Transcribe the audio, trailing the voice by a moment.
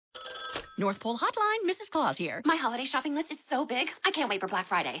North Pole Hotline, Mrs. Claus here. My holiday shopping list is so big, I can't wait for Black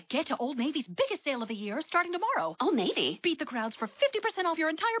Friday. Get to Old Navy's biggest sale of the year starting tomorrow. Old Navy? Beat the crowds for 50% off your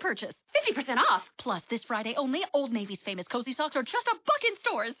entire purchase. 50% off? Plus, this Friday only, Old Navy's famous cozy socks are just $1 in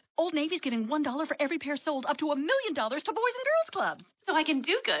stores. Old Navy's giving $1 for every pair sold up to $1 million to boys and girls clubs. So I can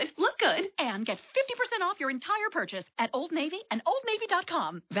do good, look good, and get 50% off your entire purchase at Old Navy and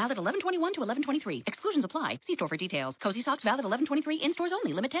OldNavy.com. Valid 11/21 to 11/23. Exclusions apply. See store for details. Cozy socks valid 11/23 in stores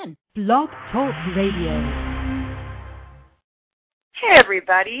only. Limit 10. Blog Talk Radio. Hey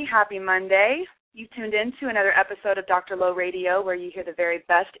everybody, happy Monday. You tuned in to another episode of Dr. Low Radio, where you hear the very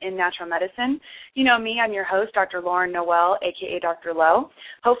best in natural medicine. You know me, I'm your host, Dr. Lauren Noel, a.k.a. Dr. Low.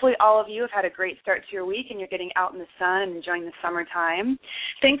 Hopefully all of you have had a great start to your week and you're getting out in the sun and enjoying the summertime.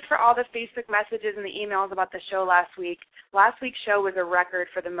 Thanks for all the Facebook messages and the emails about the show last week. Last week's show was a record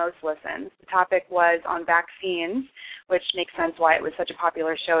for the most listens. The topic was on vaccines, which makes sense why it was such a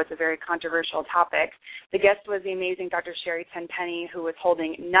popular show. It's a very controversial topic. The guest was the amazing Dr. Sherry Tenpenny, who was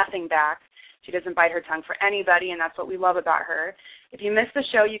holding nothing back. She doesn't bite her tongue for anybody, and that's what we love about her. If you missed the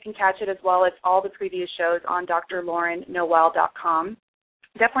show, you can catch it as well as all the previous shows on drlaurennoel.com.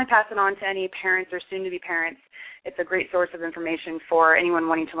 Definitely pass it on to any parents or soon-to-be parents. It's a great source of information for anyone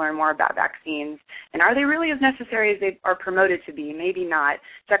wanting to learn more about vaccines. And are they really as necessary as they are promoted to be? Maybe not.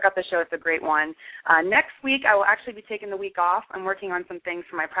 Check out the show. It's a great one. Next week, I will actually be taking the week off. I'm working on some things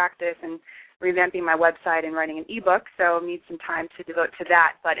for my practice and revamping my website and writing an ebook, so I'll need some time to devote to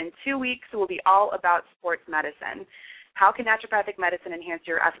that. But in 2 weeks, it will be all about sports medicine. How can naturopathic medicine enhance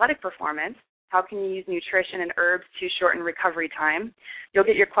your athletic performance? How can you use nutrition and herbs to shorten recovery time? You'll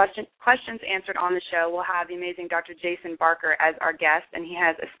get your questions answered on the show. We'll have the amazing Dr. Jason Barker as our guest, and he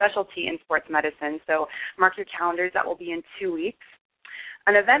has a specialty in sports medicine, so mark your calendars. That will be in 2 weeks.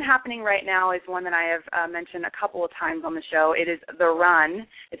 An event happening right now is one that I have mentioned a couple of times on the show. It is The Run.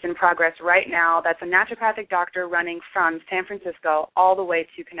 It's in progress right now. That's a naturopathic doctor running from San Francisco all the way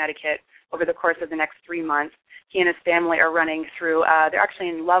to Connecticut over the course of the next 3 months. He and his family are running through, they're actually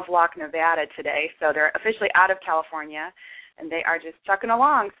in Lovelock, Nevada today, so they're officially out of California, and they are just chucking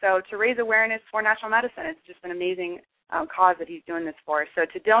along. So to raise awareness for natural medicine, it's just an amazing cause that he's doing this for. So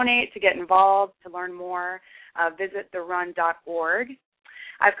to donate, to get involved, to learn more, visit therun.org.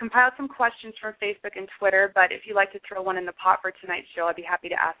 I've compiled some questions from Facebook and Twitter, but if you'd like to throw one in the pot for tonight's show, I'd be happy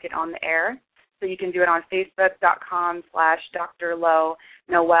to ask it on the air. So you can do it on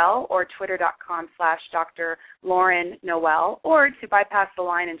Facebook.com/DrLowNoel or Twitter.com/DrLaurenNoel, or to bypass the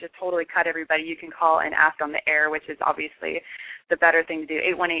line and just totally cut everybody, you can call and ask on the air, which is obviously the better thing to do,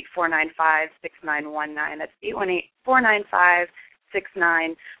 818-495-6919. That's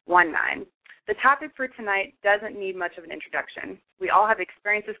 818-495-6919. The topic for tonight doesn't need much of an introduction. We all have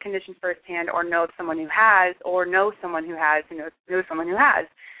experienced this condition firsthand or know someone who has or know someone who has who knows someone who has.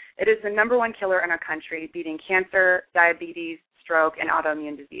 It is the number one killer in our country, beating cancer, diabetes, stroke, and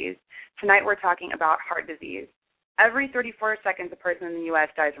autoimmune disease. Tonight we're talking about heart disease. Every 34 seconds, a person in the U.S.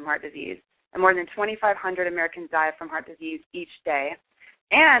 dies from heart disease, and more than 2,500 Americans die from heart disease each day.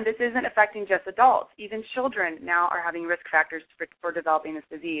 And this isn't affecting just adults. Even children now are having risk factors for developing this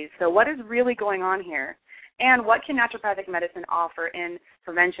disease. So what is really going on here? And what can naturopathic medicine offer in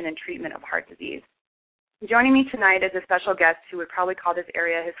prevention and treatment of heart disease? Joining me tonight is a special guest who would probably call this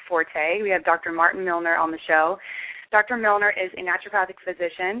area his forte. We have Dr. Martin Milner on the show. Dr. Milner is a naturopathic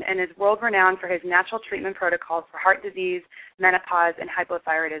physician and is world-renowned for his natural treatment protocols for heart disease, menopause, and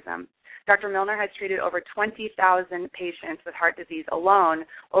hypothyroidism. Dr. Milner has treated over 20,000 patients with heart disease alone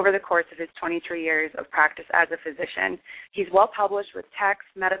over the course of his 23 years of practice as a physician. He's well-published with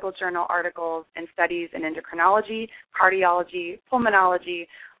texts, medical journal articles, and studies in endocrinology, cardiology, pulmonology,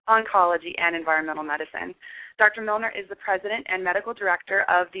 oncology, and environmental medicine. Dr. Milner is the president and medical director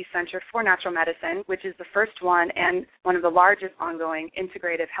of the Center for Natural Medicine, which is the first one and one of the largest ongoing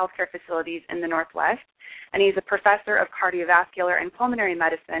integrative healthcare facilities in the Northwest. And he's a professor of cardiovascular and pulmonary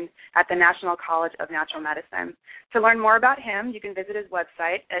medicine at the National College of Natural Medicine. To learn more about him, you can visit his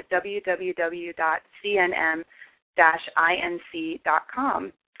website at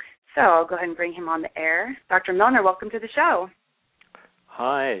www.cnm-inc.com. So I'll go ahead and bring him on the air. Dr. Milner, welcome to the show.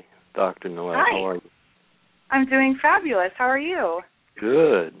 Hi, Dr. Noel. Hi. How are you? I'm doing fabulous. How are you?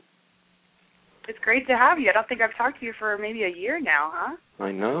 Good. It's great to have you. I don't think I've talked to you for maybe a year now, huh?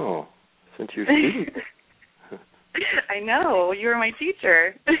 I know. Since you're student. I know. You were my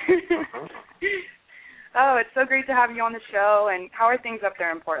teacher. Uh-huh. Oh, it's so great to have you on the show. And how are things up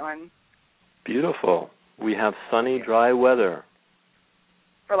there in Portland? Beautiful. We have sunny, dry weather.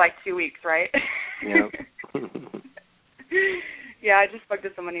 For like 2 weeks, right? Yep. Yeah, I just spoke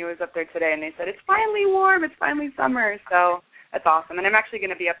to someone who was up there today, and they said, it's finally warm, it's finally summer. So That's awesome. And I'm actually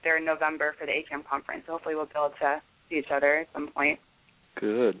going to be up there in November for the ACAM conference, so hopefully we'll be able to see each other at some point.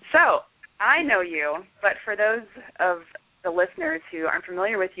 Good. So I know you, but for those of the listeners who aren't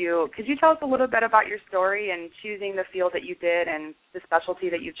familiar with you, could you tell us a little bit about your story and choosing the field that you did and the specialty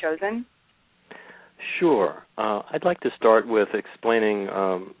that you've chosen? Sure. I'd like to start with explaining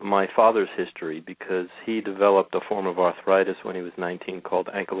my father's history, because he developed a form of arthritis when he was 19 called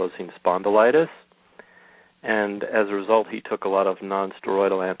ankylosing spondylitis. And as a result, he took a lot of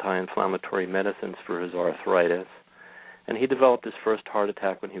non-steroidal anti-inflammatory medicines for his arthritis. And he developed his first heart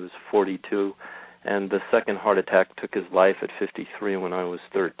attack when he was 42, and the second heart attack took his life at 53 when I was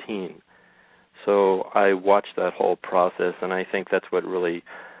 13. So I watched that whole process, and I think that's what really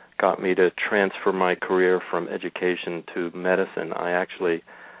got me to transfer my career from education to medicine. I actually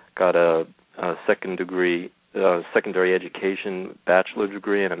got a secondary education bachelor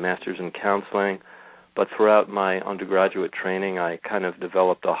degree and a master's in counseling. But throughout my undergraduate training, I kind of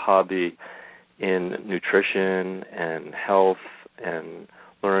developed a hobby in nutrition and health and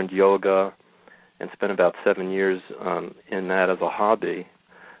learned yoga and spent about 7 years in that as a hobby.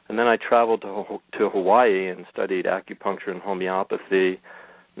 And then I traveled to Hawaii and studied acupuncture and homeopathy,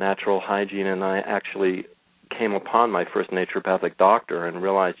 natural hygiene, and I actually came upon my first naturopathic doctor and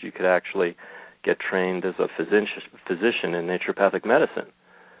realized you could actually get trained as a physician in naturopathic medicine.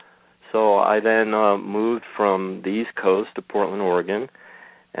 So I then moved from the East Coast to Portland, Oregon,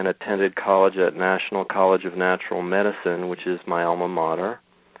 and attended college at National College of Natural Medicine, which is my alma mater.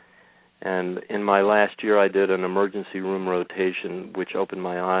 And in my last year, I did an emergency room rotation, which opened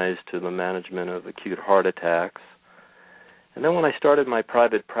my eyes to the management of acute heart attacks. And then when I started my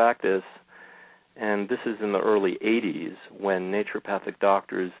private practice, and this is in the early 80s, when naturopathic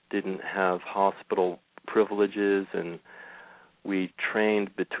doctors didn't have hospital privileges and we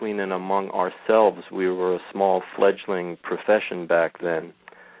trained between and among ourselves. We were a small fledgling profession back then.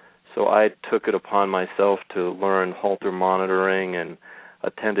 So I took it upon myself to learn Holter monitoring and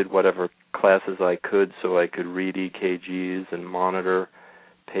attended whatever classes I could so I could read EKGs and monitor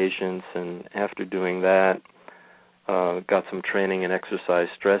patients. And after doing that, got some training in exercise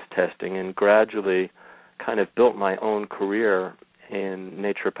stress testing and gradually kind of built my own career in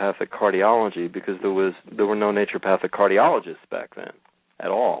naturopathic cardiology, because there were no naturopathic cardiologists back then at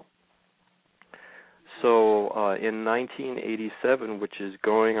all. So in 1987, which is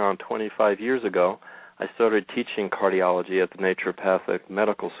going on 25 years ago, I started teaching cardiology at the Naturopathic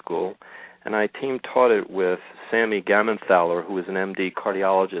Medical School, and I team taught it with Sammy Gammenthaler, who is an MD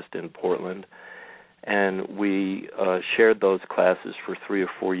cardiologist in Portland, and we shared those classes for 3 or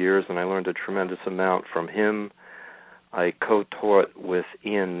 4 years, and I learned a tremendous amount from him. I co-taught with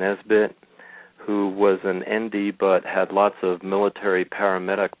Ian Nesbitt, who was an ND but had lots of military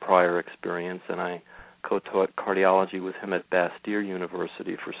paramedic prior experience, and I co-taught cardiology with him at Bastyr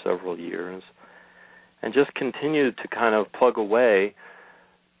University for several years, and just continued to kind of plug away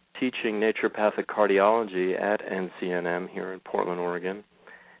teaching naturopathic cardiology at NCNM here in Portland, Oregon,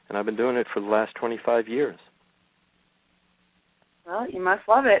 and I've been doing it for the last 25 years. Well, you must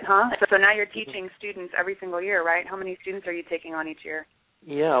love it, huh? So now you're teaching students every single year, right? How many students are you taking on each year?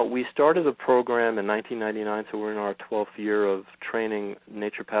 Yeah, we started the program in 1999, so we're in our 12th year of training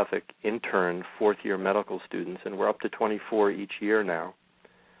naturopathic intern, fourth-year medical students, and we're up to 24 each year now.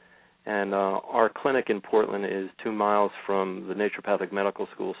 And our clinic in Portland is 2 miles from the Naturopathic Medical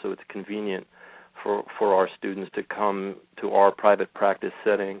School, so it's convenient for our students to come to our private practice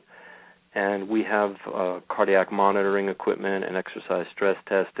setting. And we have cardiac monitoring equipment and exercise stress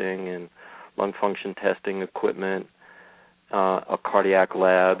testing and lung function testing equipment, a cardiac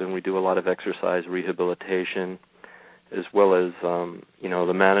lab, and we do a lot of exercise rehabilitation, as well as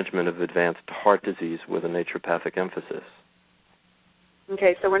the management of advanced heart disease with a naturopathic emphasis.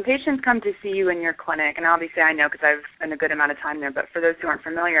 Okay, so when patients come to see you in your clinic, and obviously I know because I've spent a good amount of time there, but for those who aren't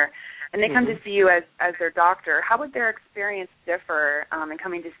familiar, and they come to see you as their doctor, how would their experience differ in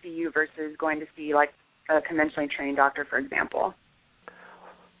coming to see you versus going to see like a conventionally trained doctor, for example?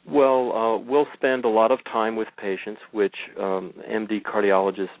 Well, we'll spend a lot of time with patients, which MD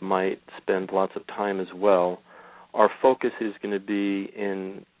cardiologists might spend lots of time as well. Our focus is going to be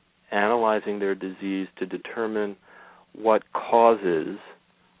in analyzing their disease to determine what causes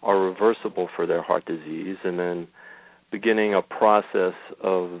are reversible for their heart disease, and then beginning a process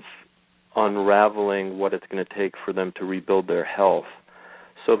of unraveling what it's going to take for them to rebuild their health.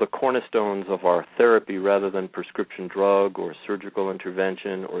 So the cornerstones of our therapy, rather than prescription drug or surgical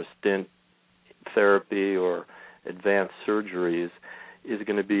intervention or stent therapy or advanced surgeries, is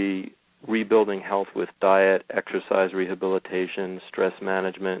going to be rebuilding health with diet, exercise rehabilitation, stress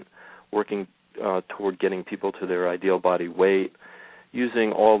management, working toward getting people to their ideal body weight,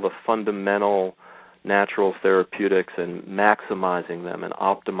 using all the fundamental natural therapeutics and maximizing them and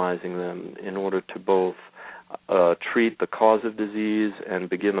optimizing them in order to both treat the cause of disease and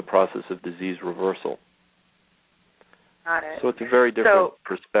begin the process of disease reversal. Got it. So it's a very different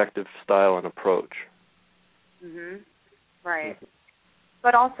perspective, style, and approach. Right.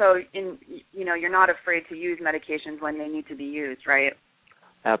 But also, you're not afraid to use medications when they need to be used, right?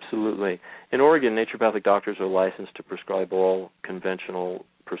 Absolutely. In Oregon, naturopathic doctors are licensed to prescribe all conventional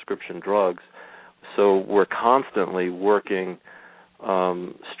prescription drugs. So we're constantly working,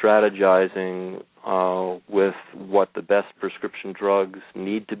 strategizing with what the best prescription drugs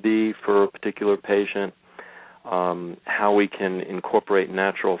need to be for a particular patient, how we can incorporate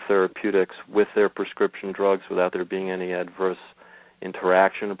natural therapeutics with their prescription drugs without there being any adverse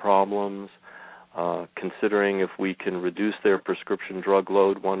interaction problems, considering if we can reduce their prescription drug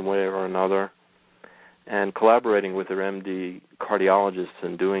load one way or another, and collaborating with their MD cardiologists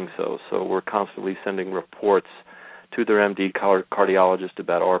in doing so. So we're constantly sending reports to their MD cardiologist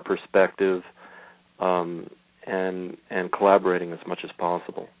about our perspective and collaborating as much as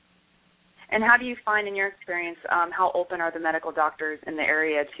possible. And how do you find, in your experience, how open are the medical doctors in the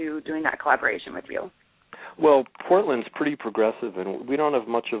area to doing that collaboration with you? Well, Portland's pretty progressive, and we don't have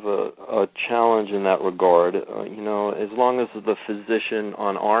much of a challenge in that regard. As long as the physician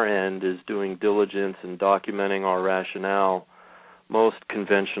on our end is doing diligence and documenting our rationale, most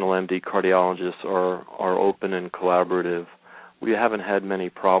conventional MD cardiologists are open and collaborative. We haven't had many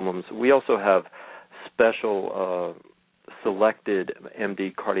problems. We also have special selected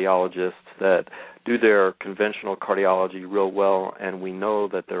MD cardiologists that do their conventional cardiology real well, and we know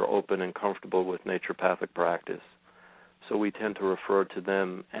that they're open and comfortable with naturopathic practice. So we tend to refer to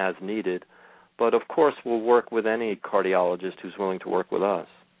them as needed. But, of course, we'll work with any cardiologist who's willing to work with us.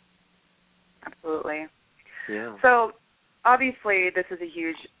 Absolutely. Yeah. So, obviously, this is a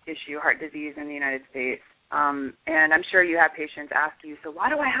huge issue, heart disease in the United States. And I'm sure you have patients ask you, so why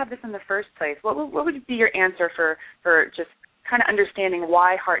do I have this in the first place? What would be your answer for just kind of understanding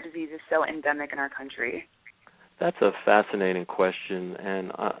why heart disease is so endemic in our country? That's a fascinating question,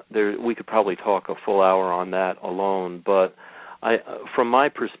 and we could probably talk a full hour on that alone. But from my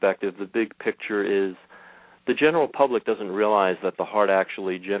perspective, the big picture is the general public doesn't realize that the heart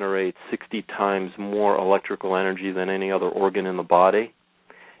actually generates 60 times more electrical energy than any other organ in the body.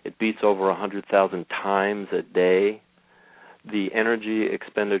 It beats over 100,000 times a day. The energy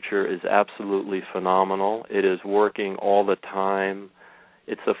expenditure is absolutely phenomenal. It is working all the time.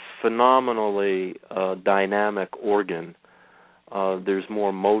 It's a phenomenally dynamic organ. There's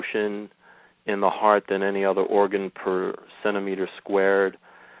more motion in the heart than any other organ per centimeter squared.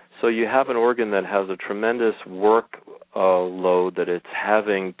 So you have an organ that has a tremendous work load that it's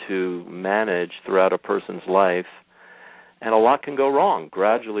having to manage throughout a person's life. And a lot can go wrong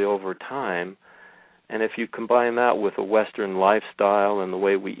gradually over time. And if you combine that with a Western lifestyle and the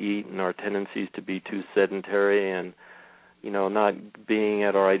way we eat and our tendencies to be too sedentary and, not being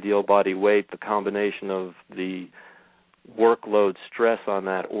at our ideal body weight, the combination of the workload stress on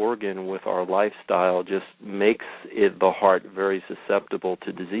that organ with our lifestyle just makes the heart very susceptible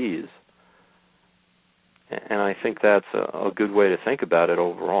to disease. And I think that's a good way to think about it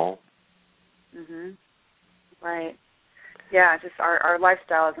overall. Right. Yeah, just our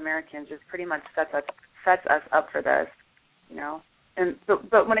lifestyle as Americans just pretty much sets us up for this, And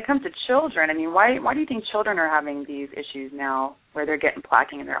but when it comes to children, I mean, why do you think children are having these issues now, where they're getting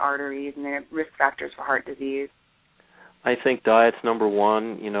plaquing in their arteries and they're risk factors for heart disease? I think diet's number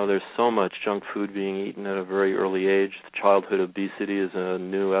one. There's so much junk food being eaten at a very early age. Childhood obesity is a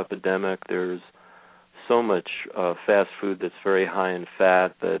new epidemic. There's so much fast food that's very high in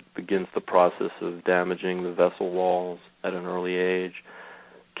fat that begins the process of damaging the vessel walls at an early age.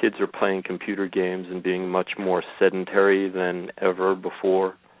 Kids are playing computer games and being much more sedentary than ever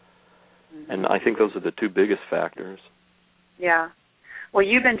before. And I think those are the two biggest factors. Yeah. Well,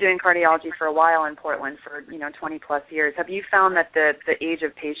 you've been doing cardiology for a while in Portland for, 20-plus years. Have you found that the age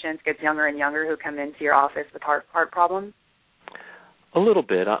of patients gets younger and younger who come into your office with heart problems? A little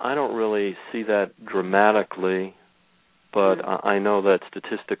bit. I don't really see that dramatically, but I know that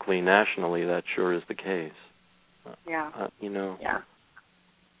statistically, nationally, that sure is the case. Yeah. Yeah.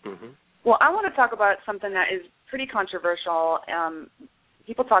 Well, I want to talk about something that is pretty controversial.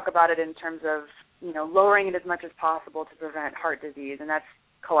 People talk about it in terms of, lowering it as much as possible to prevent heart disease, and that's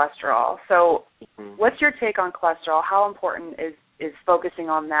cholesterol. So what's your take on cholesterol? How important is focusing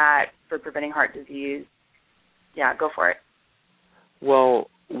on that for preventing heart disease? Yeah, go for it. Well,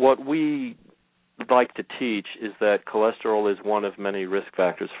 like to teach is that cholesterol is one of many risk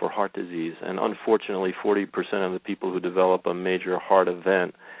factors for heart disease, and unfortunately 40% of the people who develop a major heart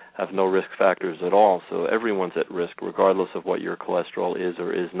event have no risk factors at all, so everyone's at risk regardless of what your cholesterol is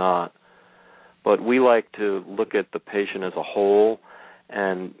or is not. But we like to look at the patient as a whole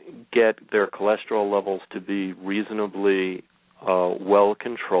and get their cholesterol levels to be reasonably well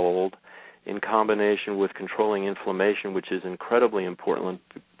controlled in combination with controlling inflammation, which is incredibly important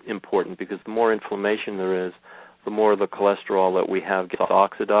because the more inflammation there is, the more the cholesterol that we have gets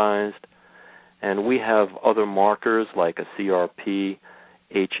oxidized. And we have other markers like a CRP,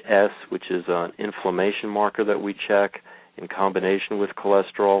 HS, which is an inflammation marker that we check in combination with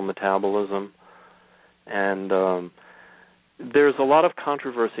cholesterol metabolism. And there's a lot of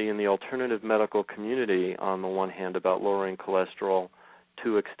controversy in the alternative medical community, on the one hand, about lowering cholesterol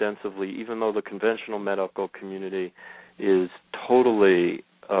too extensively, even though the conventional medical community is totally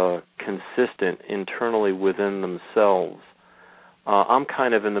consistent internally within themselves. I'm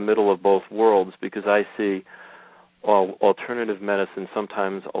kind of in the middle of both worlds because I see alternative medicine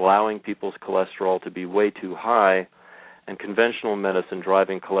sometimes allowing people's cholesterol to be way too high and conventional medicine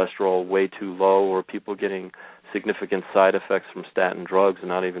driving cholesterol way too low, or people getting significant side effects from statin drugs and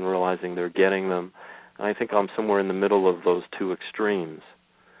not even realizing they're getting them. And I think I'm somewhere in the middle of those two extremes,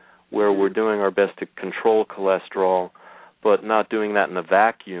 where we're doing our best to control cholesterol, but not doing that in a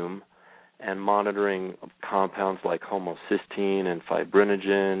vacuum, and monitoring compounds like homocysteine and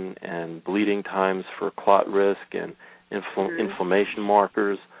fibrinogen and bleeding times for clot risk and inflammation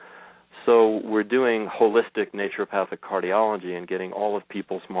markers. So we're doing holistic naturopathic cardiology and getting all of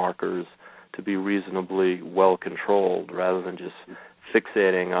people's markers to be reasonably well controlled rather than just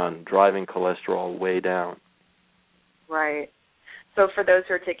fixating on driving cholesterol way down. Right. So for those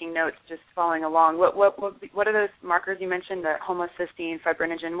who are taking notes, just following along, what are those markers you mentioned, the homocysteine,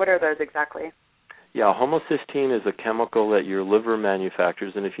 fibrinogen? What are those exactly? Yeah, homocysteine is a chemical that your liver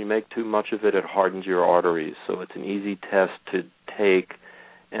manufactures, and if you make too much of it, it hardens your arteries. So it's an easy test to take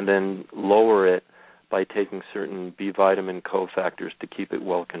and then lower it by taking certain B vitamin cofactors to keep it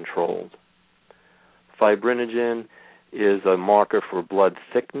well controlled. Fibrinogen is a marker for blood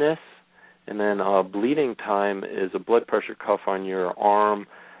thickness, and then bleeding time is a blood pressure cuff on your arm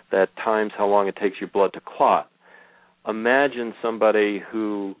that times how long it takes your blood to clot. Imagine somebody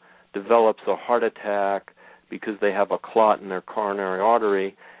who develops a heart attack because they have a clot in their coronary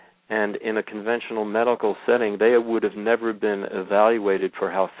artery, and in a conventional medical setting, they would have never been evaluated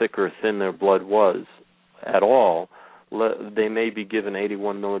for how thick or thin their blood was at all. They may be given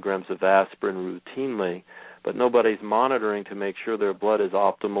 81 milligrams of aspirin routinely, but nobody's monitoring to make sure their blood is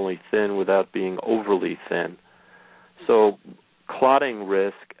optimally thin without being overly thin. So clotting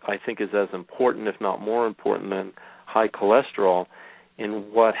risk, I think, is as important, if not more important, than high cholesterol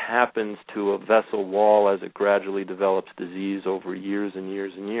in what happens to a vessel wall as it gradually develops disease over years and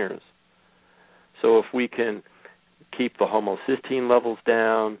years and years. So if we can keep the homocysteine levels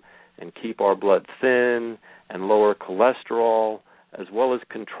down and keep our blood thin and lower cholesterol, as well as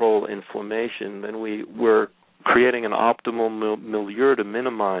control inflammation, then we're creating an optimal milieu to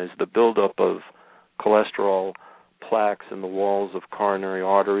minimize the buildup of cholesterol plaques in the walls of coronary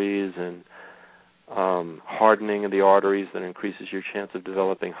arteries and hardening of the arteries that increases your chance of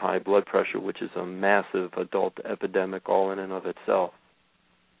developing high blood pressure, which is a massive adult epidemic all in and of itself.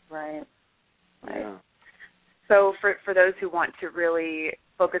 Right. Yeah. So for those who want to really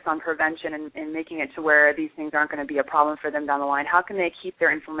focus on prevention and making it to where these things aren't going to be a problem for them down the line, how can they keep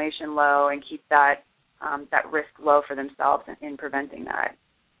their inflammation low and keep that risk low for themselves in preventing that?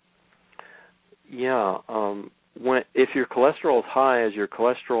 Yeah. If your cholesterol is high, as your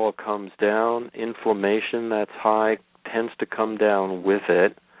cholesterol comes down, inflammation that's high tends to come down with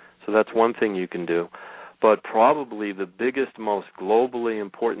it. So that's one thing you can do. But probably the biggest, most globally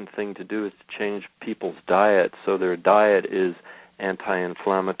important thing to do is to change people's diet so their diet is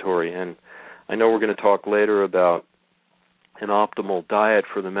anti-inflammatory. And I know we're going to talk later about an optimal diet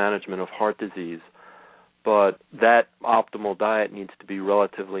for the management of heart disease, but that optimal diet needs to be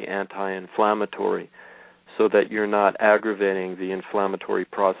relatively anti-inflammatory so that you're not aggravating the inflammatory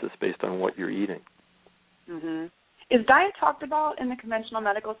process based on what you're eating. Mm-hmm. Is diet talked about in the conventional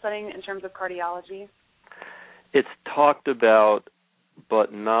medical setting in terms of cardiology? It's talked about,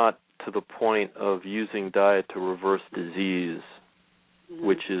 but not to the point of using diet to reverse disease, mm-hmm.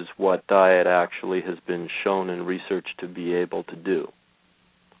 which is what diet actually has been shown in research to be able to do.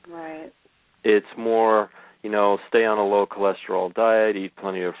 Right. It's more, stay on a low cholesterol diet, eat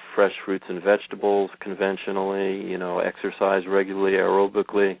plenty of fresh fruits and vegetables conventionally, exercise regularly,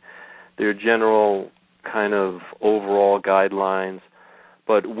 aerobically. They're general kind of overall guidelines,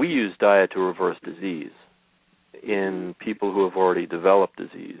 But we use diet to reverse disease in people who have already developed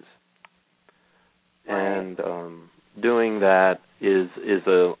disease. Right. And doing that is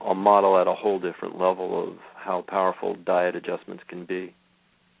a model at a whole different level of how powerful diet adjustments can be.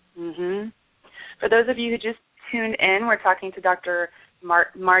 Mm-hmm. For those of you who just tuned in, we're talking to Dr.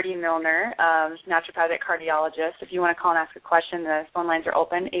 Marty Milner, naturopathic cardiologist. If you want to call and ask a question, the phone lines are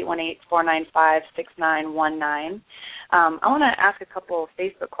open, 818-495-6919. I want to ask a couple of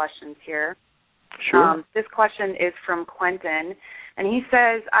Facebook questions here. Sure. This question is from Quentin, and he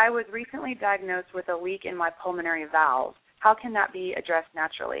says, I was recently diagnosed with a leak in my pulmonary valve. How can that be addressed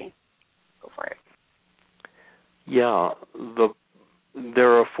naturally? Go for it. Yeah,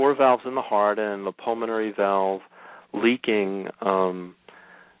 there are 4 valves in the heart, and the pulmonary valve leaking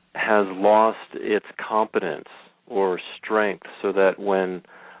has lost its competence or strength, so that when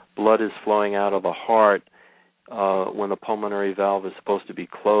blood is flowing out of the heart, when the pulmonary valve is supposed to be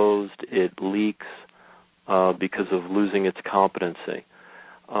closed, it leaks because of losing its competency.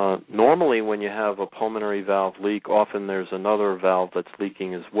 Normally, when you have a pulmonary valve leak, often there's another valve that's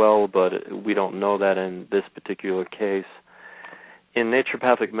leaking as well, but we don't know that in this particular case. In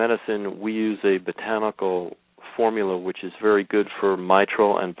naturopathic medicine, we use a botanical formula which is very good for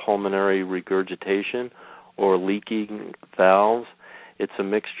mitral and pulmonary regurgitation or leaking valves. It's a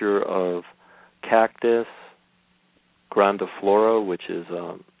mixture of cactus, grandiflora, which is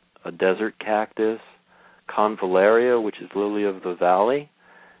a desert cactus, convallaria, which is lily of the valley,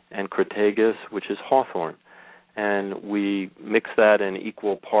 and crataegus, which is hawthorn. And we mix that in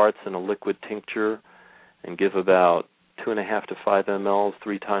equal parts in a liquid tincture and give about 2.5 to 5 mLs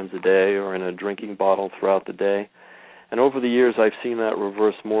 3 times a day, or in a drinking bottle throughout the day. And over the years, I've seen that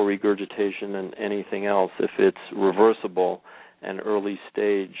reverse more regurgitation than anything else if it's reversible and early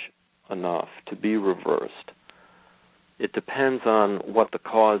stage enough to be reversed. It depends on what the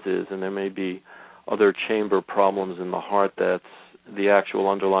cause is, and there may be other chamber problems in the heart that's the actual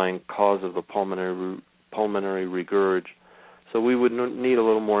underlying cause of the pulmonary regurg. So we would need a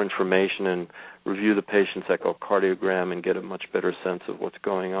little more information and review the patient's echocardiogram and get a much better sense of what's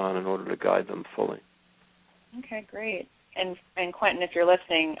going on in order to guide them fully. Okay, great. And Quentin, if you're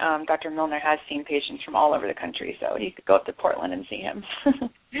listening, Dr. Milner has seen patients from all over the country, so you could go up to Portland and see him.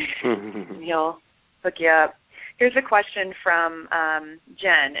 He'll hook you up. Here's a question from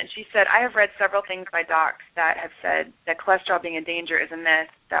Jen, and she said, I have read several things by docs that have said that cholesterol being a danger is a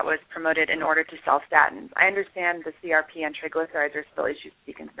myth that was promoted in order to sell statins. I understand the CRP and triglycerides are still issues to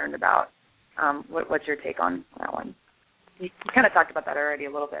be concerned about. What's your take on that one? You kind of talked about that already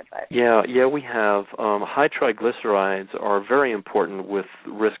a little bit. But Yeah, we have. High triglycerides are very important with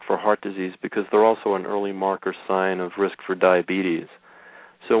risk for heart disease because they're also an early marker sign of risk for diabetes.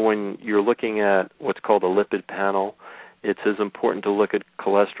 So when you're looking at what's called a lipid panel, it's as important to look at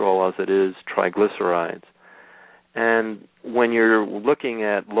cholesterol as it is triglycerides. And when you're looking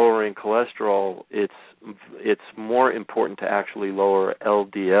at lowering cholesterol, it's more important to actually lower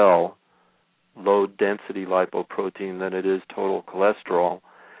LDL, low-density lipoprotein, than it is total cholesterol.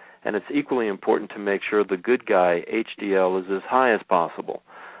 And it's equally important to make sure the good guy, HDL, is as high as possible.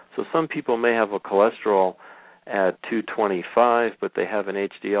 So some people may have a cholesterol at 225, but they have an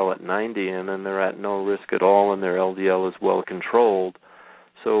HDL at 90, and then they're at no risk at all, and their LDL is well controlled.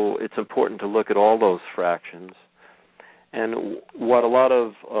 So it's important to look at all those fractions. And what a lot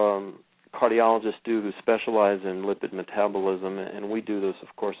of cardiologists do who specialize in lipid metabolism, and we do this,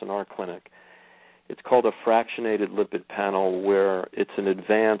 of course, in our clinic, it's called a fractionated lipid panel, where it's an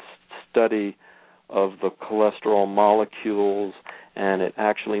advanced study of the cholesterol molecules, and it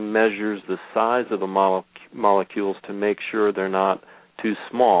actually measures the size of the molecules to make sure they're not too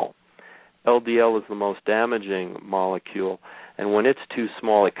small. LDL is the most damaging molecule, and when it's too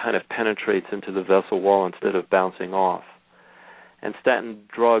small, it kind of penetrates into the vessel wall instead of bouncing off. And statin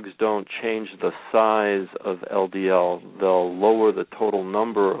drugs don't change the size of LDL. They'll lower the total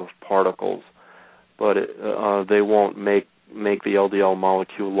number of particles, but they won't make the LDL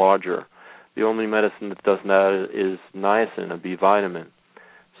molecule larger. The only medicine that does that is niacin, a B vitamin.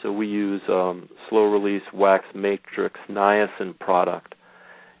 So we use slow-release wax matrix niacin product,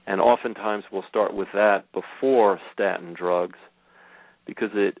 and oftentimes we'll start with that before statin drugs, because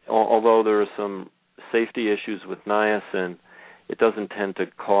although there are some safety issues with niacin, it doesn't tend to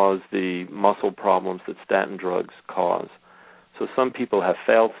cause the muscle problems that statin drugs cause. So some people have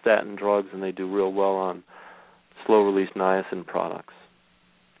failed statin drugs, and they do real well on slow-release niacin products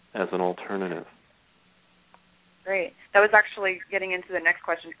as an alternative. Great. That was actually getting into the next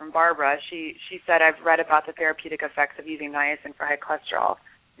question from Barbara. She said, I've read about the therapeutic effects of using niacin for high cholesterol.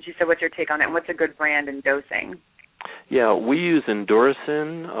 And she said, what's your take on it, and what's a good brand and dosing? Yeah, we use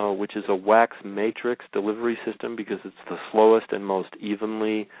Enduracin, which is a wax matrix delivery system because it's the slowest and most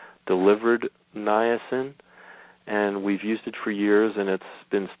evenly delivered niacin, and we've used it for years, and it's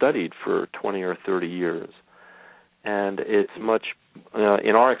been studied for 20 or 30 years. And it's much, in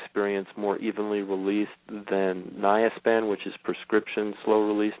our experience, more evenly released than Niaspan, which is prescription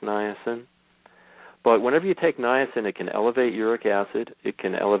slow-release niacin. But whenever you take niacin, it can elevate uric acid, it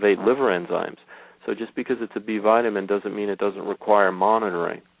can elevate liver enzymes. So just because it's a B vitamin doesn't mean it doesn't require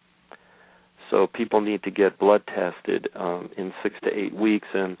monitoring. So people need to get blood tested in 6 to 8 weeks,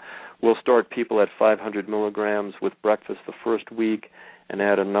 and we'll start people at 500 milligrams with breakfast the first week and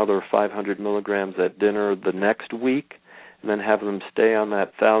add another 500 milligrams at dinner the next week, and then have them stay on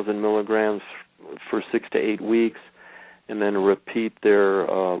that 1,000 milligrams for 6 to 8 weeks, and then repeat their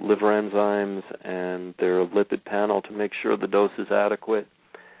liver enzymes and their lipid panel to make sure the dose is adequate,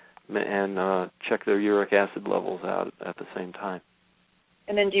 and check their uric acid levels out at the same time.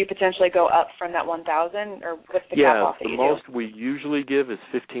 And then do you potentially go up from that 1,000, or what's the cap off that you do? Yeah, the most we usually give is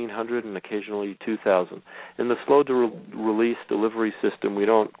 1,500 and occasionally 2,000. In the slow-release delivery system, we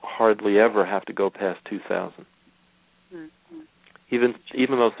don't hardly ever have to go past 2,000. Mm-hmm.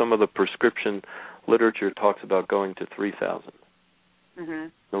 Even though some of the prescription literature talks about going to 3,000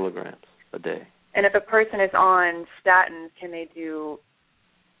 milligrams a day. And if a person is on statins, can they do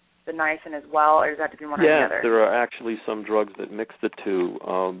the niacin as well, or does that have to be one or the other? Yeah, there are actually some drugs that mix the two,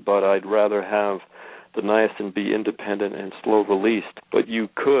 but I'd rather have the niacin be independent and slow-released. But you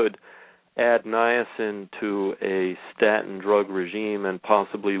could add niacin to a statin drug regime and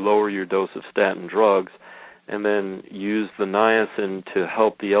possibly lower your dose of statin drugs, and then use the niacin to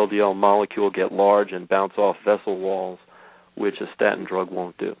help the LDL molecule get large and bounce off vessel walls, which a statin drug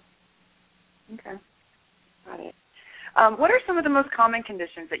won't do. Okay, got it. What are some of the most common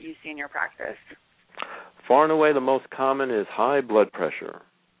conditions that you see in your practice? Far and away the most common is high blood pressure,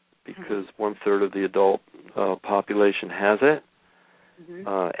 because 1/3 of the adult population has it.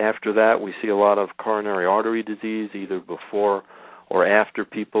 After that, we see a lot of coronary artery disease, either before or after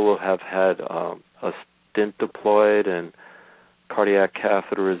people have had a stent deployed and cardiac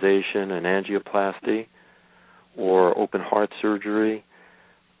catheterization and angioplasty or open heart surgery.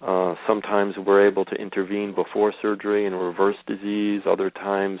 Sometimes we're able to intervene before surgery and reverse disease. Other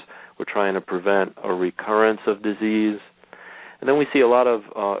times we're trying to prevent a recurrence of disease. And then we see a lot of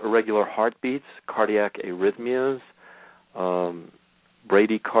irregular heartbeats, cardiac arrhythmias,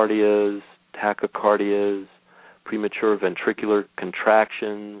 bradycardias, tachycardias, premature ventricular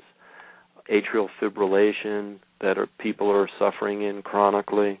contractions, atrial fibrillation that people are suffering in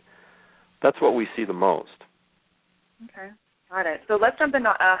chronically. That's what we see the most. Okay. Got it. So let's jump into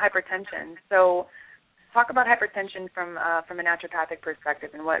hypertension. So talk about hypertension from a naturopathic perspective,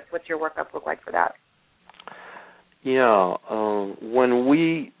 and what's your workup look like for that? Yeah. When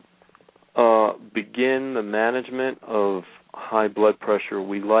we begin the management of high blood pressure,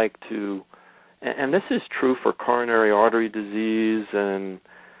 we like to, and this is true for coronary artery disease and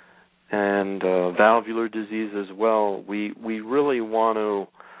valvular disease as well, we really want to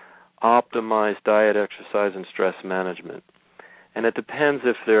optimize diet, exercise, and stress management. And it depends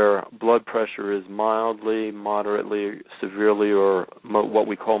if their blood pressure is mildly, moderately, severely, or what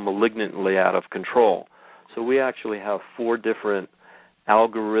we call malignantly out of control. So we actually have 4 different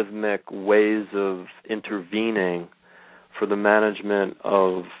algorithmic ways of intervening for the management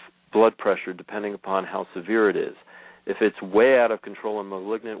of blood pressure depending upon how severe it is. If it's way out of control and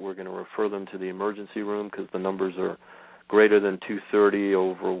malignant, we're going to refer them to the emergency room because the numbers are greater than 230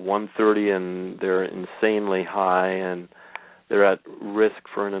 over 130 and they're insanely high and they're at risk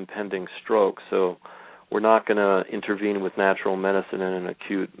for an impending stroke. So we're not going to intervene with natural medicine in an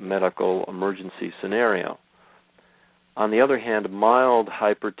acute medical emergency scenario. On the other hand, mild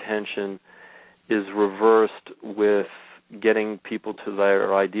hypertension is reversed with getting people to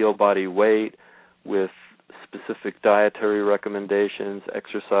their ideal body weight with specific dietary recommendations,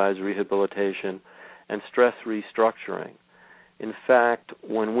 exercise rehabilitation, and stress restructuring. In fact,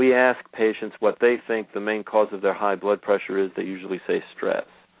 when we ask patients what they think the main cause of their high blood pressure is, they usually say stress.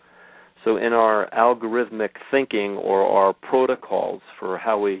 So in our algorithmic thinking or our protocols for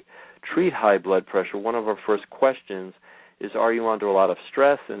how we treat high blood pressure, one of our first questions is, are you under a lot of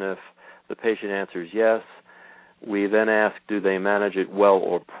stress? And if the patient answers yes, we then ask, do they manage it well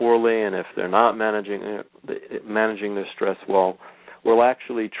or poorly? And if they're not managing their stress well, we'll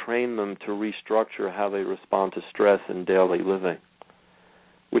actually train them to restructure how they respond to stress in daily living,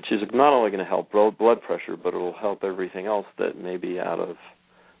 which is not only going to help blood pressure, but it will help everything else that may be out of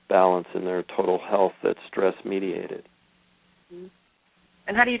balance in their total health that's stress-mediated.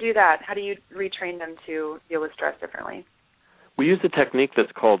 And how do you do that? How do you retrain them to deal with stress differently? We use a technique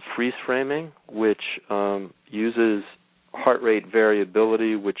that's called freeze framing, which uses heart rate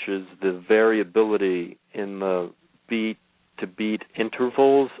variability, which is the variability in the beat-to-beat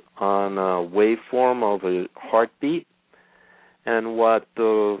intervals on a waveform of a heartbeat. And what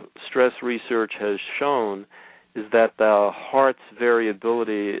the stress research has shown is that the heart's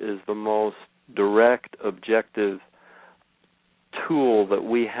variability is the most direct, objective tool that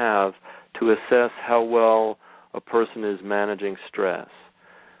we have to assess how well a person is managing stress.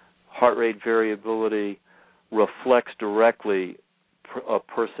 Heart rate variability reflects directly a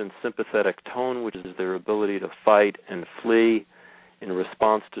person's sympathetic tone, which is their ability to fight and flee in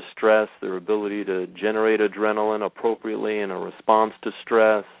response to stress, their ability to generate adrenaline appropriately in a response to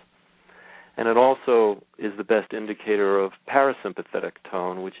stress. And it also is the best indicator of parasympathetic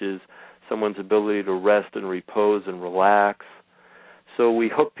tone, which is someone's ability to rest and repose and relax. So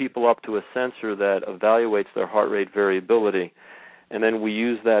we hook people up to a sensor that evaluates their heart rate variability, and then we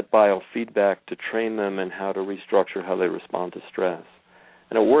use that biofeedback to train them in how to restructure how they respond to stress.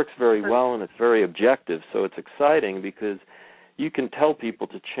 And it works very well, and it's very objective, so it's exciting because you can tell people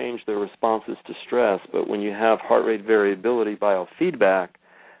to change their responses to stress, but when you have heart rate variability biofeedback,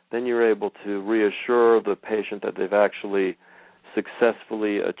 then you're able to reassure the patient that they've actually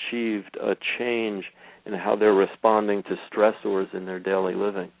successfully achieved a change in how they're responding to stressors in their daily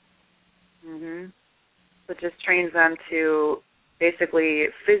living. Mm-hmm. So it just trains them to basically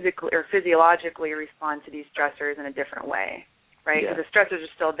physically or physiologically respond to these stressors in a different way, right? Because the stressors are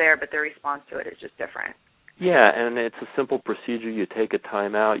still there, but their response to it is just different. Yeah, and it's a simple procedure. You take a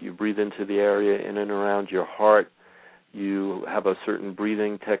time out, you breathe into the area in and around your heart. You have a certain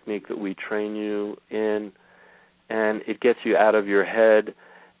breathing technique that we train you in, and it gets you out of your head,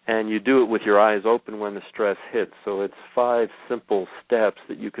 and you do it with your eyes open when the stress hits. So it's 5 simple steps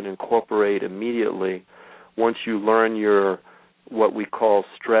that you can incorporate immediately once you learn your what we call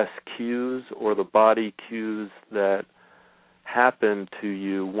stress cues, or the body cues that happen to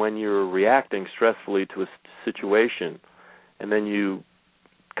you when you're reacting stressfully to a situation, and then you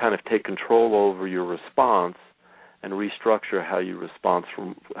kind of take control over your response and restructure how you respond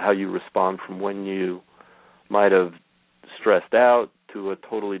from when you might have stressed out to a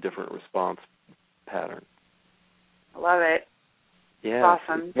totally different response pattern. I love it. Yeah,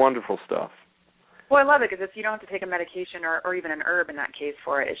 awesome. It's wonderful stuff. Well, I love it because you don't have to take a medication or even an herb in that case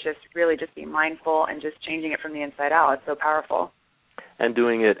for it. It's just really just being mindful and just changing it from the inside out. It's so powerful. And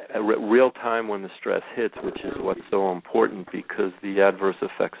doing it at real time when the stress hits, which is what's so important because the adverse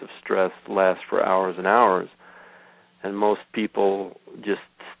effects of stress last for hours and hours. And most people just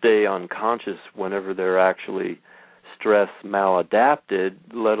stay unconscious whenever they're actually stress maladapted,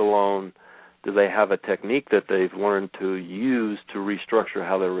 let alone do they have a technique that they've learned to use to restructure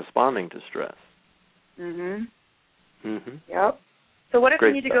how they're responding to stress. Yep. So what if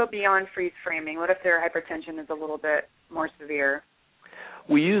you need to go beyond freeze framing? What if their hypertension is a little bit more severe?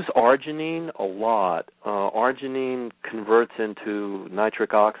 We use arginine a lot. Arginine converts into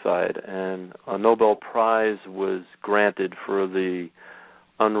nitric oxide, and a Nobel Prize was granted for the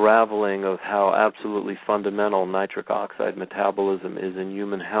unraveling of how absolutely fundamental nitric oxide metabolism is in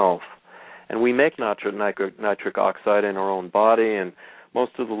human health. And we make nitric oxide in our own body, and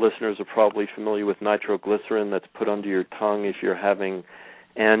most of the listeners are probably familiar with nitroglycerin that's put under your tongue if you're having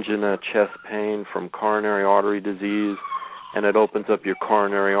angina, chest pain from coronary artery disease, and it opens up your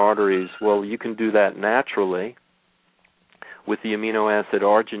coronary arteries. Well, you can do that naturally with the amino acid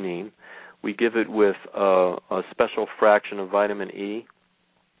arginine. We give it with a special fraction of vitamin E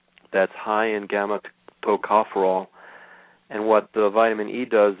that's high in gamma-tocopherol, and what the vitamin E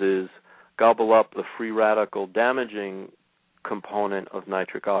does is gobble up the free radical damaging component of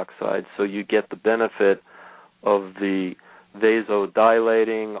nitric oxide, so you get the benefit of the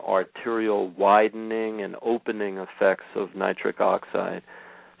vasodilating, arterial widening, and opening effects of nitric oxide.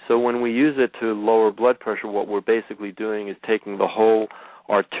 So when we use it to lower blood pressure, what we're basically doing is taking the whole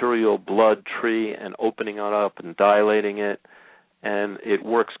arterial blood tree and opening it up and dilating it, and it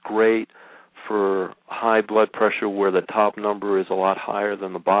works great for high blood pressure where the top number is a lot higher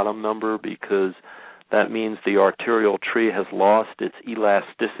than the bottom number, because that means the arterial tree has lost its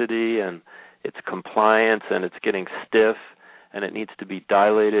elasticity and its compliance, and it's getting stiff, and it needs to be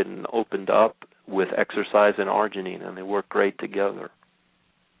dilated and opened up with exercise and arginine, and they work great together.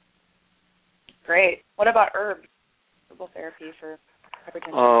 Great. What about herbs? Herbal therapy for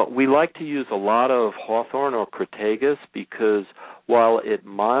hypertension? We like to use a lot of hawthorn or crataegus because while it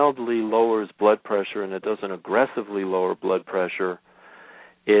mildly lowers blood pressure and it doesn't aggressively lower blood pressure,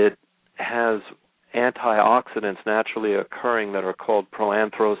 it has antioxidants naturally occurring that are called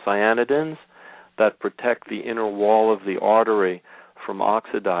proanthocyanidins that protect the inner wall of the artery from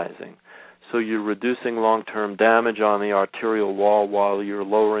oxidizing. So you're reducing long-term damage on the arterial wall while you're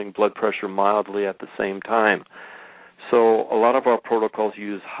lowering blood pressure mildly at the same time. So a lot of our protocols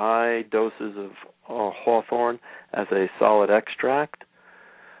use high doses of hawthorn as a solid extract.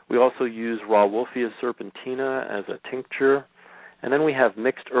 We also use Rauwolfia serpentina as a tincture. And then we have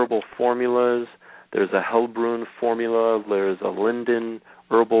mixed herbal formulas. There's a Hellbrunn formula. There's a Linden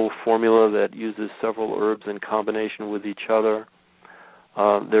herbal formula that uses several herbs in combination with each other.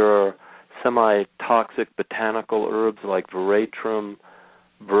 There are semi-toxic botanical herbs like Veratrum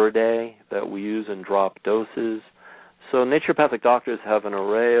verde that we use in drop doses. So naturopathic doctors have an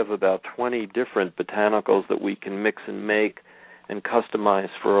array of about 20 different botanicals that we can mix and make and customize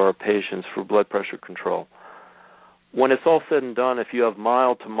for our patients for blood pressure control. When it's all said and done, if you have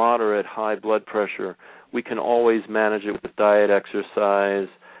mild to moderate high blood pressure, we can always manage it with diet, exercise,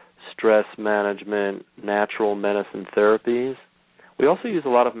 stress management, natural medicine therapies. We also use a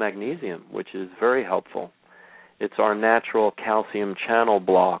lot of magnesium, which is very helpful. It's our natural calcium channel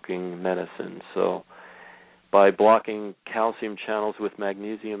blocking medicine. So by blocking calcium channels with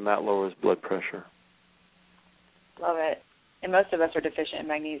magnesium, that lowers blood pressure. Love it. And most of us are deficient in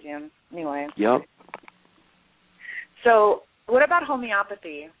magnesium anyway. Yep. So what about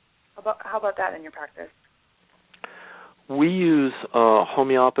homeopathy? How about that in your practice? We use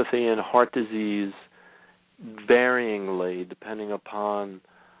homeopathy in heart disease varyingly, depending upon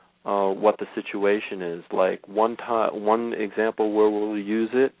what the situation is. Like one example where we'll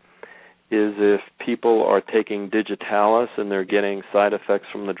use it is if people are taking Digitalis and they're getting side effects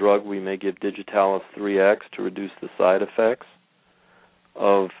from the drug, we may give Digitalis 3X to reduce the side effects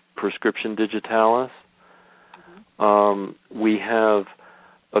of prescription Digitalis. We have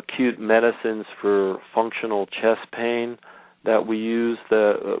acute medicines for functional chest pain that we use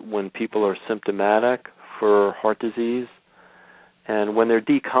when people are symptomatic for heart disease. And when they're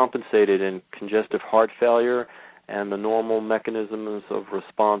decompensated in congestive heart failure and the normal mechanisms of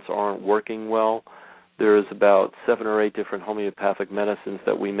response aren't working well, there's about 7 or 8 different homeopathic medicines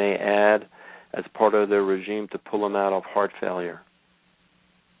that we may add as part of their regime to pull them out of heart failure.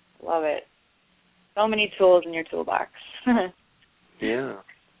 Love it. So many tools in your toolbox. Yeah.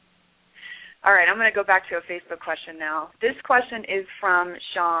 All right, I'm going to go back to a Facebook question now. This question is from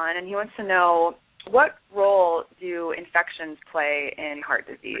Sean, and he wants to know, what role do infections play in heart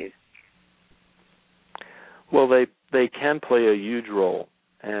disease? Well, they can play a huge role,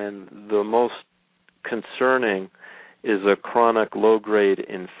 and the most concerning is a chronic low-grade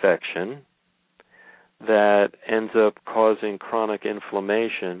infection that ends up causing chronic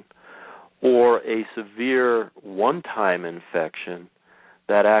inflammation, or a severe one-time infection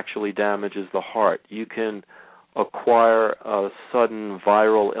that actually damages the heart. You can acquire a sudden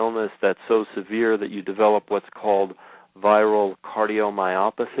viral illness that's so severe that you develop what's called viral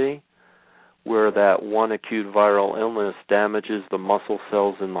cardiomyopathy, where that one acute viral illness damages the muscle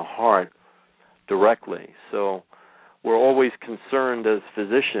cells in the heart directly. So we're always concerned as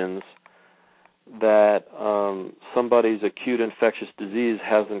physicians that somebody's acute infectious disease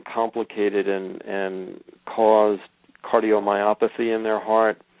hasn't complicated and caused cardiomyopathy in their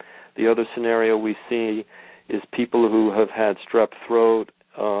heart. The other scenario we see is people who have had strep throat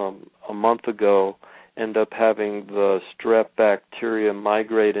a month ago end up having the strep bacteria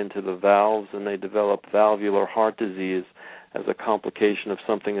migrate into the valves, and they develop valvular heart disease as a complication of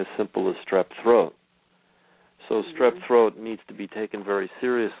something as simple as strep throat. So strep throat needs to be taken very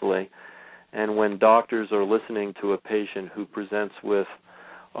seriously. And when doctors are listening to a patient who presents with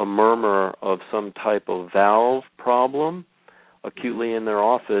a murmur of some type of valve problem acutely in their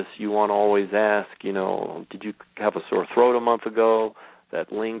office, you want to always ask, did you have a sore throat a month ago that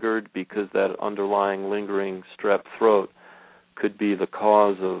lingered? Because that underlying lingering strep throat could be the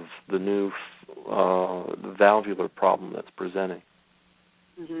cause of the new valvular problem that's presenting.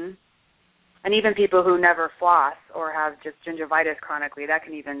 Mm-hmm. And even people who never floss or have just gingivitis chronically, that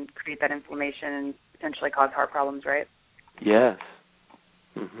can even create that inflammation and potentially cause heart problems, right? Yes.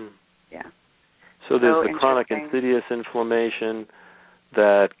 Mm-hmm. Yeah. So there's the chronic insidious inflammation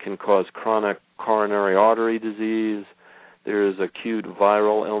that can cause chronic coronary artery disease. There's acute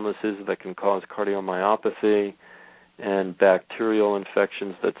viral illnesses that can cause cardiomyopathy and bacterial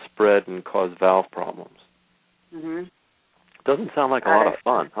infections that spread and cause valve problems. Mm-hmm. Doesn't sound like a lot of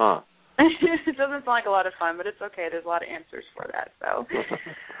fun, huh? It doesn't sound like a lot of fun, but it's okay. There's a lot of answers for that. So,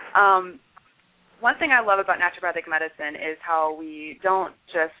 one thing I love about naturopathic medicine is how we don't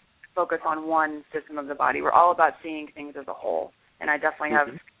just focus on one system of the body. We're all about seeing things as a whole, and I definitely have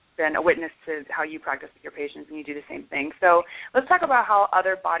been a witness to how you practice with your patients, and you do the same thing. So let's talk about how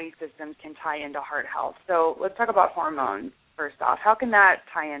other body systems can tie into heart health. So let's talk about hormones first off. How can that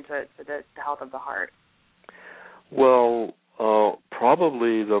tie into the health of the heart? Well,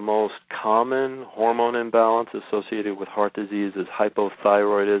 probably the most common hormone imbalance associated with heart disease is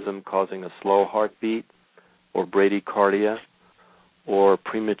hypothyroidism causing a slow heartbeat, or bradycardia, or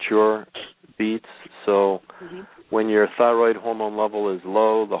premature beats. So when your thyroid hormone level is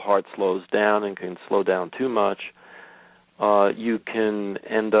low, the heart slows down and can slow down too much. You can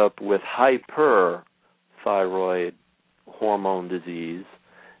end up with hyperthyroid hormone disease,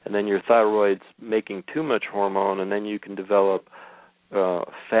 and then your thyroid's making too much hormone, and then you can develop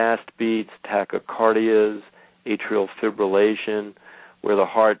fast beats, tachycardias, atrial fibrillation, where the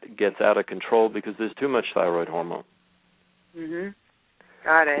heart gets out of control because there's too much thyroid hormone.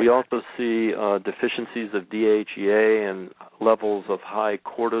 Got it. We also see deficiencies of DHEA and levels of high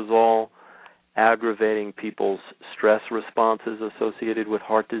cortisol aggravating people's stress responses associated with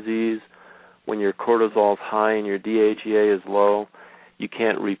heart disease. When your cortisol is high and your DHEA is low, you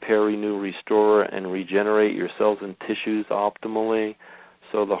can't repair, renew, restore, and regenerate your cells and tissues optimally,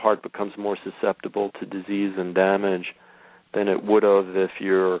 so the heart becomes more susceptible to disease and damage than it would have if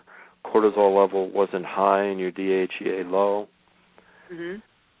your cortisol level wasn't high and your DHEA low.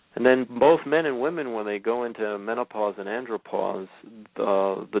 And then both men and women, when they go into menopause and andropause,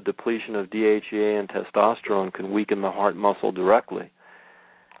 the depletion of DHEA and testosterone can weaken the heart muscle directly.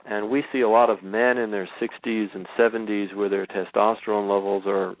 And we see a lot of men in their 60s and 70s where their testosterone levels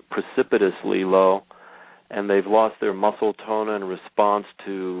are precipitously low, and they've lost their muscle tone in response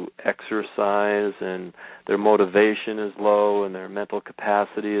to exercise, and their motivation is low, and their mental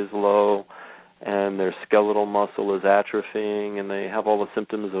capacity is low, and their skeletal muscle is atrophying, and they have all the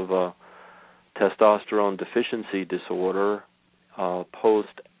symptoms of a testosterone deficiency disorder,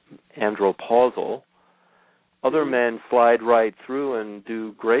 post-andropausal. Other men slide right through and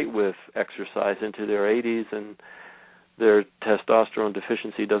do great with exercise into their 80s, and their testosterone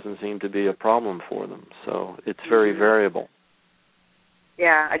deficiency doesn't seem to be a problem for them. So it's very variable.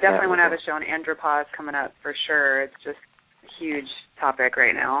 Yeah, I definitely want to have a show on andropause coming up for sure. It's just a huge topic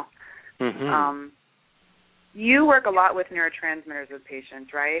right now. You work a lot with neurotransmitters with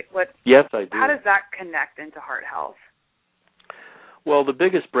patients, right? Yes, I do. How does that connect into heart health? Well, the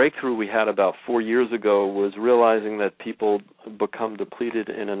biggest breakthrough we had about 4 years ago was realizing that people become depleted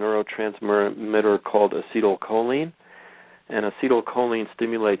in a neurotransmitter called acetylcholine. And acetylcholine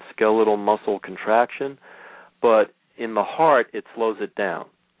stimulates skeletal muscle contraction, but in the heart, it slows it down.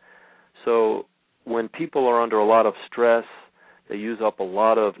 So when people are under a lot of stress, they use up a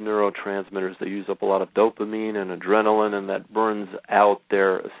lot of neurotransmitters. They use up a lot of dopamine and adrenaline, and that burns out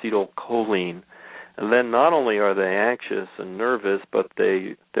their acetylcholine. And then not only are they anxious and nervous, but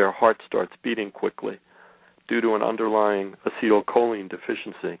their heart starts beating quickly due to an underlying acetylcholine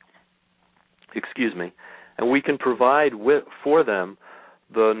deficiency. And we can provide for them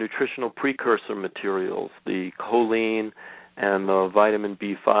the nutritional precursor materials, the choline and the vitamin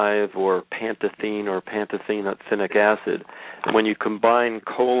B5 or pantothenic acid. And when you combine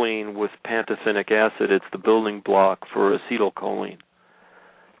choline with pantothenic acid, it's the building block for acetylcholine.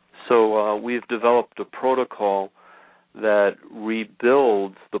 So we've developed a protocol that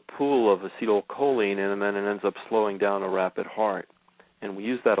rebuilds the pool of acetylcholine, and then it ends up slowing down a rapid heart. And we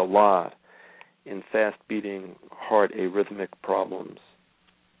use that a lot in fast-beating heart arrhythmic problems.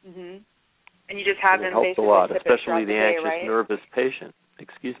 And you just have them basically helps a lot, especially the anxious, right? nervous patient.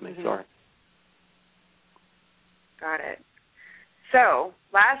 Sorry. Got it. So,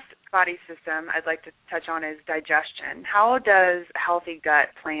 last body system I'd like to touch on is digestion. How does a healthy gut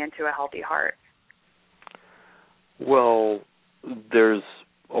play into a healthy heart? Well, there's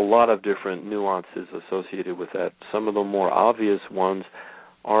a lot of different nuances associated with that. Some of the more obvious ones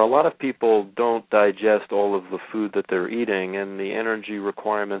are a lot of people don't digest all of the food that they're eating, and the energy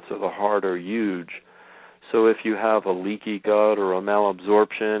requirements of the heart are huge. So if you have a leaky gut or a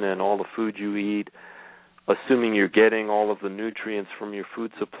malabsorption and all the food you eat, assuming you're getting all of the nutrients from your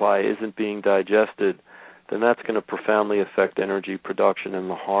food supply, isn't being digested, then that's going to profoundly affect energy production in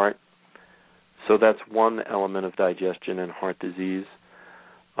the heart. So that's one element of digestion in heart disease.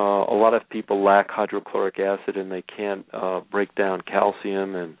 A lot of people lack hydrochloric acid, and they can't break down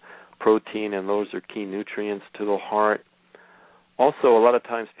calcium and protein, and those are key nutrients to the heart. Also, a lot of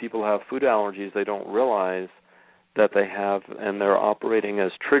times people have food allergies they don't realize that they have, and they're operating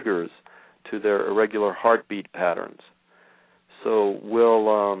as triggers to their irregular heartbeat patterns. So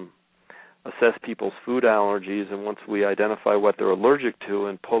we'll assess people's food allergies, and once we identify what they're allergic to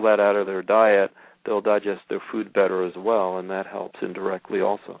and pull that out of their diet, they'll digest their food better as well, and that helps indirectly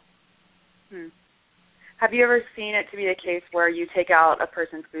also. Have you ever seen it to be the case where you take out a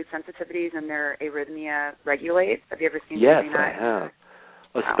person's food sensitivities and their arrhythmia regulates? Have you ever seen something like that? Yes, I have.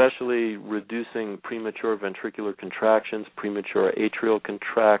 Especially reducing premature ventricular contractions, premature atrial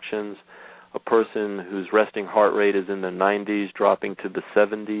contractions, a person whose resting heart rate is in the 90s dropping to the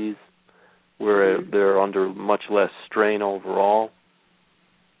 70s, where they're under much less strain overall.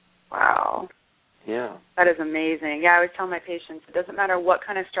 Wow. Yeah. That is amazing. Yeah, I always tell my patients, it doesn't matter what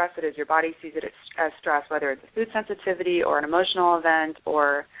kind of stress it is, your body sees it as stress, whether it's a food sensitivity or an emotional event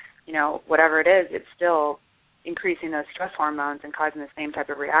or, whatever it is, it's still increasing those stress hormones and causing the same type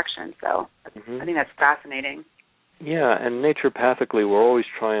of reaction. So I think that's fascinating. Yeah, and naturopathically, we're always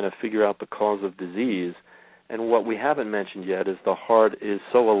trying to figure out the cause of disease. And what we haven't mentioned yet is the heart is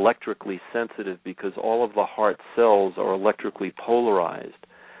so electrically sensitive because all of the heart cells are electrically polarized.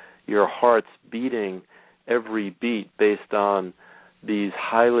 Your heart's beating every beat based on these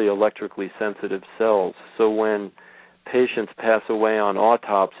highly electrically sensitive cells. So when patients pass away on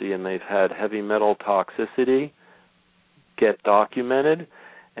autopsy and they've had heavy metal toxicity get documented,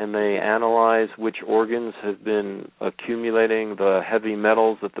 and they analyze which organs have been accumulating the heavy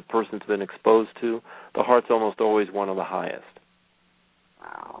metals that the person's been exposed to, the heart's almost always one of the highest.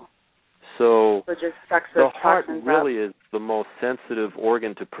 Wow. So it just sucks the those heart toxins really up. is the most sensitive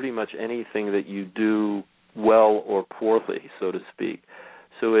organ to pretty much anything that you do well or poorly, so to speak.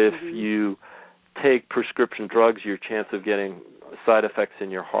 So if you take prescription drugs, your chance of getting side effects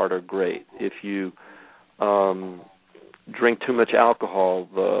in your heart are great. If you drink too much alcohol,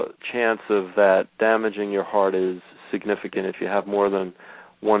 the chance of that damaging your heart is significant if you have more than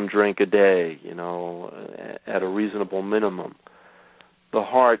one drink a day, at a reasonable minimum. The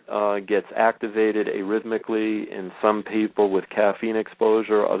heart gets activated arrhythmically in some people with caffeine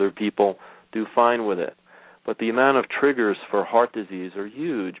exposure. Other people do fine with it. But the amount of triggers for heart disease are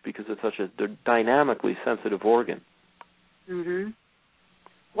huge because it's such a dynamically sensitive organ.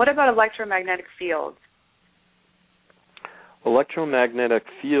 What about electromagnetic fields? Electromagnetic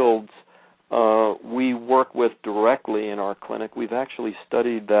fields we work with directly in our clinic. We've actually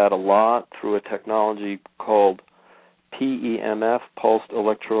studied that a lot through a technology called PEMF, Pulsed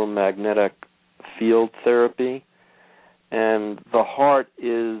Electromagnetic Field Therapy. And the heart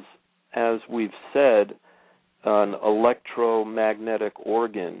is, as we've said, an electromagnetic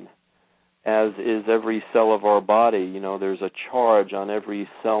organ, as is every cell of our body. There's a charge on every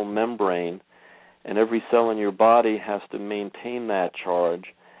cell membrane, and every cell in your body has to maintain that charge.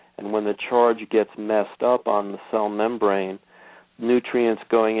 And when the charge gets messed up on the cell membrane, nutrients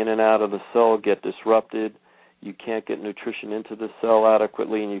going in and out of the cell get disrupted. You can't get nutrition into the cell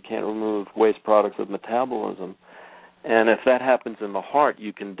adequately, and you can't remove waste products of metabolism. And if that happens in the heart,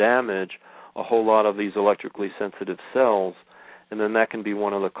 you can damage a whole lot of these electrically sensitive cells, and then that can be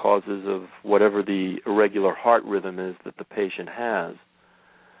one of the causes of whatever the irregular heart rhythm is that the patient has.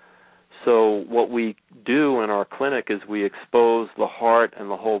 So what we do in our clinic is we expose the heart and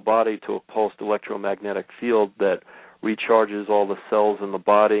the whole body to a pulsed electromagnetic field that recharges all the cells in the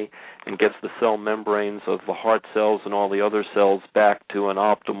body and gets the cell membranes of the heart cells and all the other cells back to an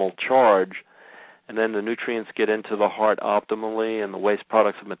optimal charge. And then the nutrients get into the heart optimally and the waste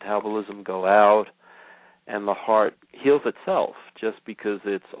products of metabolism go out, and the heart heals itself just because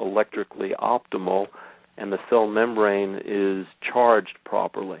it's electrically optimal and the cell membrane is charged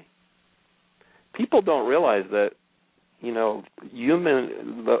properly. People don't realize that,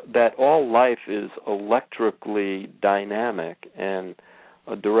 that all life is electrically dynamic and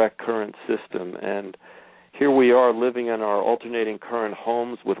a direct current system. And here we are living in our alternating current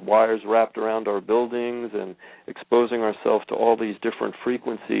homes with wires wrapped around our buildings and exposing ourselves to all these different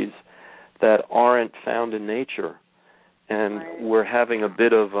frequencies that aren't found in nature. And we're having a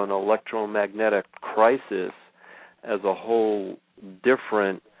bit of an electromagnetic crisis as a whole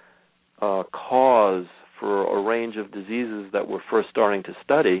different cause for a range of diseases that we're first starting to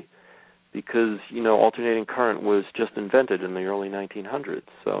study because, alternating current was just invented in the early 1900s.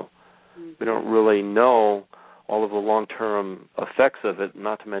 So we don't really know all of the long-term effects of it,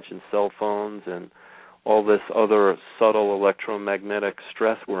 not to mention cell phones and all this other subtle electromagnetic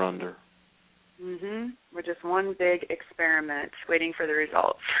stress we're under. We're just one big experiment waiting for the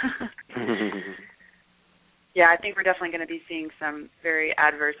results. Yeah, I think we're definitely going to be seeing some very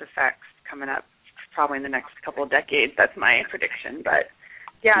adverse effects coming up probably in the next couple of decades. That's my prediction. But,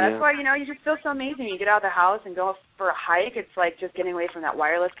 yeah, that's why, you just feel so amazing. You get out of the house and go for a hike. It's like just getting away from that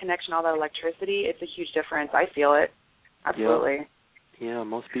wireless connection, all that electricity. It's a huge difference. I feel it. Absolutely. Yeah,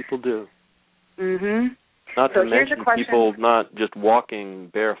 most people do. Not to mention people not just walking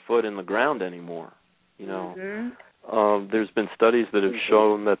barefoot in the ground anymore. There's been studies that have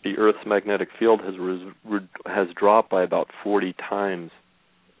shown that the Earth's magnetic field has dropped by about 40 times.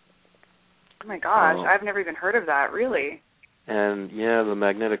 Oh my gosh, I've never even heard of that, really. And yeah, the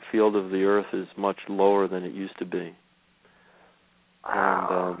magnetic field of the Earth is much lower than it used to be.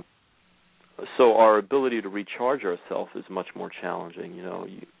 Wow. And so our ability to recharge ourselves is much more challenging.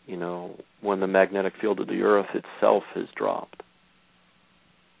 You know, when the magnetic field of the Earth itself has dropped.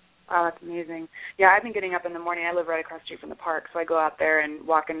 Wow, that's amazing. Yeah, I've been getting up in the morning. I live right across the street from the park, so I go out there and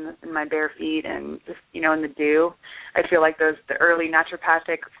walk in my bare feet and just, in the dew. I feel like the early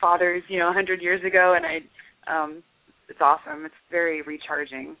naturopathic fathers, 100 years ago, and it's awesome. It's very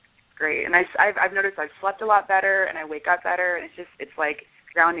recharging. It's great. And I've noticed I've slept a lot better, and I wake up better, and it's like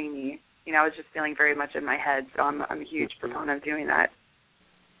grounding me. I was just feeling very much in my head, so I'm a huge proponent of doing that.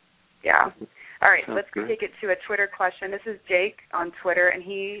 Yeah. All right, let's take it to a Twitter question. This is Jake on Twitter, and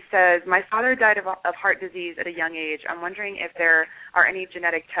he says, my father died of heart disease at a young age. I'm wondering if there are any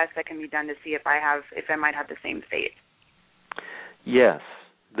genetic tests that can be done to see if I might have the same fate. Yes,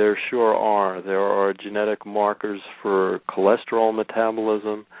 there sure are. There are genetic markers for cholesterol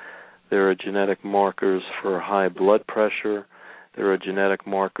metabolism. There are genetic markers for high blood pressure. There are genetic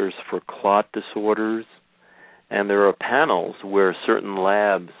markers for clot disorders. And there are panels where certain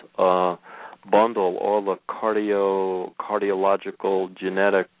labs bundle all the cardiological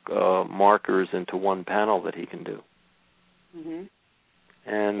genetic markers into one panel that he can do. Mm-hmm.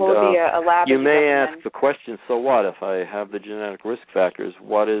 And will be a lab you may ask the question, so what if I have the genetic risk factors?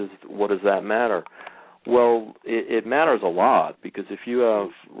 What does that matter? Well, it matters a lot, because if you have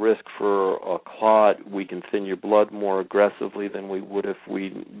risk for a clot, we can thin your blood more aggressively than we would if we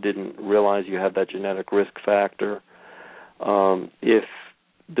didn't realize you had that genetic risk factor. If,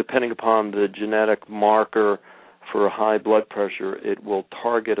 depending upon the genetic marker for high blood pressure, it will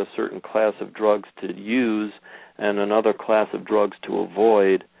target a certain class of drugs to use and another class of drugs to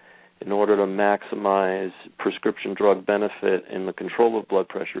avoid in order to maximize prescription drug benefit in the control of blood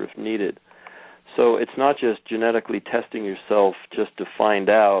pressure if needed. So it's not just genetically testing yourself just to find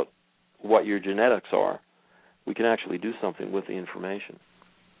out what your genetics are. We can actually do something with the information.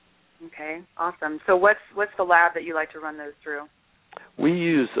 Okay, awesome. So what's the lab that you like to run those through? We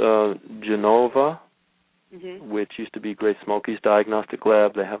use Genova, which used to be Great Smoky's diagnostic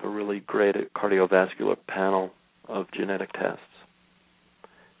lab. They have a really great cardiovascular panel of genetic tests.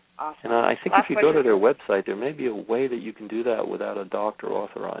 Awesome. And I think if you go to their website, there may be a way that you can do that without a doctor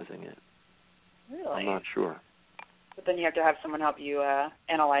authorizing it. Really? I'm not sure. But then you have to have someone help you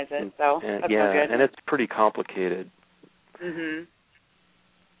analyze it, so that's yeah, no good. And it's pretty complicated. Mm-hmm.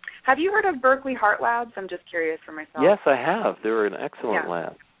 Have you heard of Berkeley Heart Labs? I'm just curious for myself. Yes, I have. They're an excellent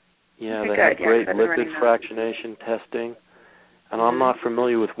lab. Yeah, they have great lipid fractionation testing. And I'm not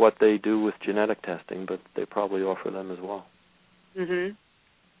familiar with what they do with genetic testing, but they probably offer them as well. Mm-hmm.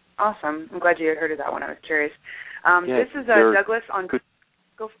 Awesome. I'm glad you had heard of that one. I was curious. This is Douglas on...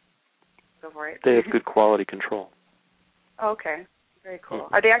 Go for it. They have good quality control. Oh, okay. Very cool.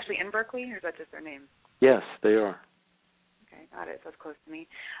 Are they actually in Berkeley, or is that just their name? Yes, they are. Okay, got it. That's close to me.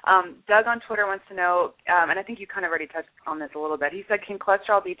 Doug on Twitter wants to know, and I think you kind of already touched on this a little bit. He said, can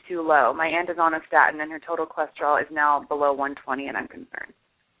cholesterol be too low? My aunt is on a statin, and her total cholesterol is now below 120, and I'm concerned.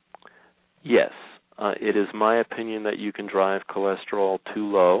 Yes. It is my opinion that you can drive cholesterol too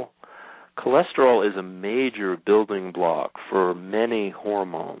low. Cholesterol is a major building block for many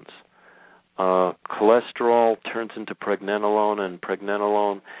hormones. Cholesterol turns into pregnenolone, and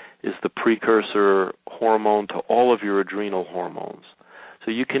pregnenolone is the precursor hormone to all of your adrenal hormones.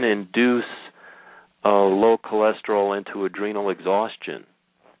 So you can induce low cholesterol into adrenal exhaustion.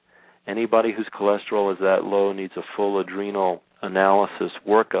 Anybody whose cholesterol is that low needs a full adrenal analysis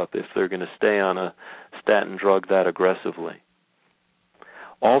workup if they're going to stay on a statin drug that aggressively.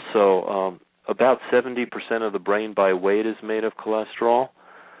 Also, about 70% of the brain by weight is made of cholesterol.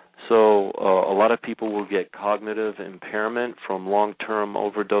 So a lot of people will get cognitive impairment from long-term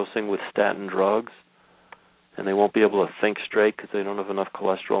overdosing with statin drugs, and they won't be able to think straight because they don't have enough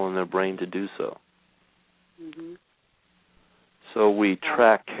cholesterol in their brain to do so. Mm-hmm. So we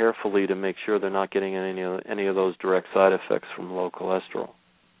track carefully to make sure they're not getting any of those direct side effects from low cholesterol.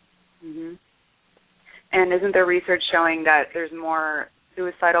 Mm-hmm. And isn't there research showing that there's more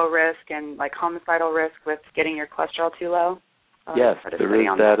suicidal risk and like homicidal risk with getting your cholesterol too low? Yes, there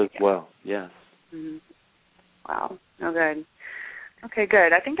is that as well. Yes. Mm-hmm. Wow. No good. Okay,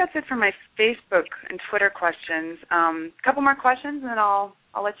 good. I think that's it for my Facebook and Twitter questions. A couple more questions, and then I'll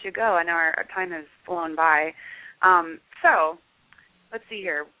let you go. I know our time has flown by. So let's see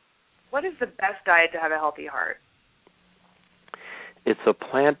here. What is the best diet to have a healthy heart? It's a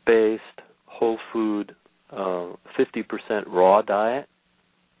plant-based, whole food 50% raw diet.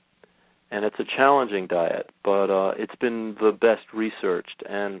 And it's a challenging diet, but it's been the best researched.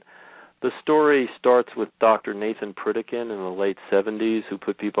 And the story starts with Dr. Nathan Pritikin in the late 70s, who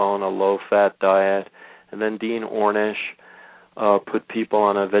put people on a low-fat diet, and then Dean Ornish put people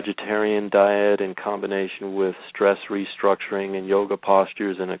on a vegetarian diet in combination with stress restructuring and yoga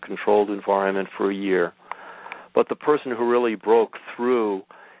postures in a controlled environment for a year. But the person who really broke through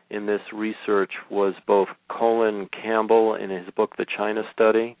in this research was both Colin Campbell in his book, The China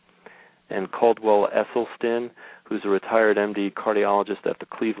Study, and Caldwell Esselstyn, who's a retired MD cardiologist at the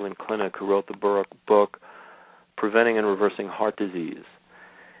Cleveland Clinic, who wrote the book, Preventing and Reversing Heart Disease.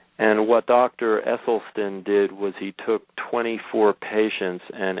 And what Dr. Esselstyn did was he took 24 patients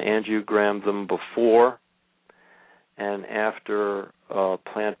and angiogrammed them before and after a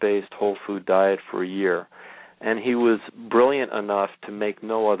plant-based whole food diet for a year. And he was brilliant enough to make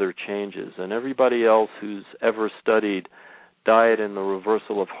no other changes. And everybody else who's ever studied diet and the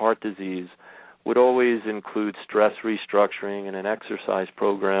reversal of heart disease would always include stress restructuring and an exercise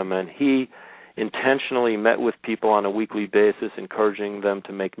program, and he intentionally met with people on a weekly basis, encouraging them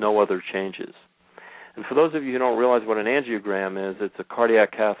to make no other changes. And for those of you who don't realize what an angiogram is, it's a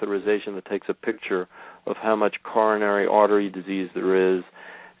cardiac catheterization that takes a picture of how much coronary artery disease there is,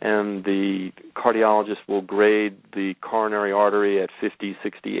 and the cardiologist will grade the coronary artery at 50,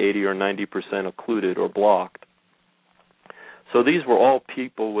 60, 80, or 90% occluded or blocked. So these were all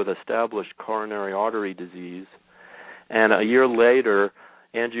people with established coronary artery disease, and a year later,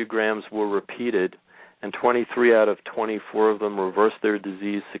 angiograms were repeated, and 23 out of 24 of them reversed their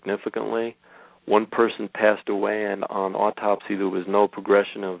disease significantly. One person passed away, and on autopsy there was no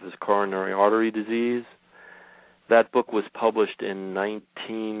progression of his coronary artery disease. That book was published in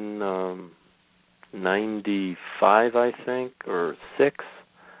 1995, I think, or 6,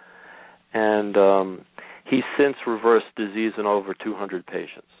 and he's since reversed disease in over 200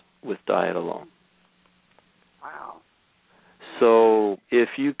 patients with diet alone. Wow. So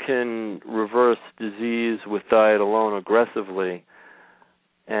if you can reverse disease with diet alone aggressively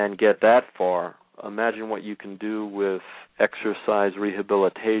and get that far, imagine what you can do with exercise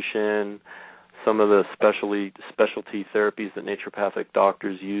rehabilitation, some of the specialty therapies that naturopathic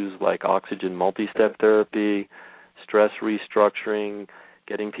doctors use, like oxygen multi-step therapy, stress restructuring,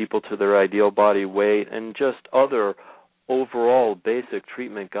 getting people to their ideal body weight, and just other overall basic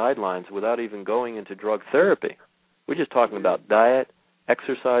treatment guidelines without even going into drug therapy. We're just talking about diet,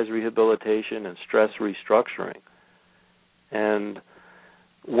 exercise rehabilitation, and stress restructuring. And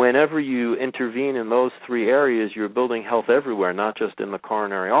whenever you intervene in those three areas, you're building health everywhere, not just in the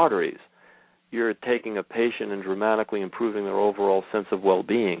coronary arteries. You're taking a patient and dramatically improving their overall sense of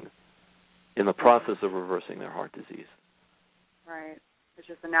well-being in the process of reversing their heart disease. Right. It's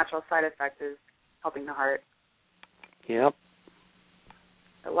just the natural side effect is helping the heart. Yep.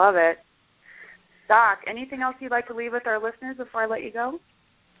 I love it. Doc, anything else you'd like to leave with our listeners before I let you go?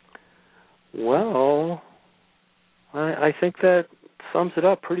 Well, I think that sums it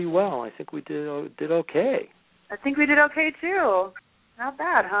up pretty well. I think we did okay. I think we did okay, too. Not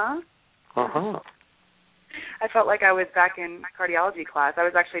bad, huh? Uh-huh. I felt like I was back in cardiology class. I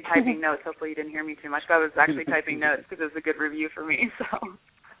was actually typing notes. Hopefully you didn't hear me too much, but I was actually typing notes because it was a good review for me. So,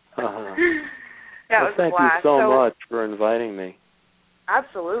 uh-huh. Yeah, well, thank you so much for inviting me.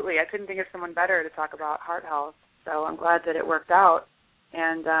 Absolutely. I couldn't think of someone better to talk about heart health, so I'm glad that it worked out.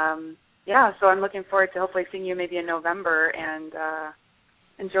 And, so I'm looking forward to hopefully seeing you maybe in November, and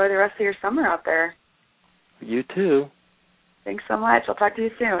enjoy the rest of your summer out there. You too. Thanks so much. I'll talk to you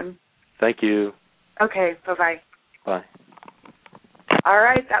soon. Thank you. Okay, bye-bye. Bye. All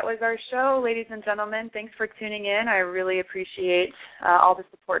right, that was our show, ladies and gentlemen. Thanks for tuning in. I really appreciate all the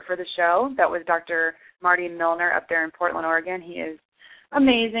support for the show. That was Dr. Marty Milner up there in Portland, Oregon. He is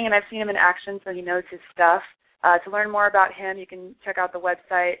amazing, and I've seen him in action, so he knows his stuff. To learn more about him, you can check out the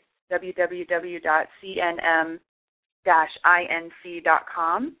website,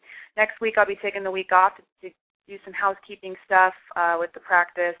 www.cnm-inc.com. Next week, I'll be taking the week off to do some housekeeping stuff with the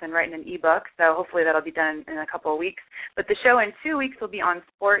practice and writing an ebook, so hopefully that'll be done in a couple of weeks. But the show in 2 weeks will be on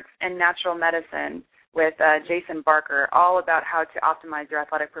sports and natural medicine with Jason Barker, all about how to optimize your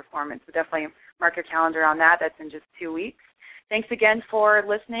athletic performance. So definitely mark your calendar on that. That's in just 2 weeks. Thanks again for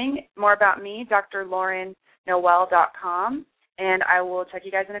listening. More about me, drlaurennoel.com, and I will check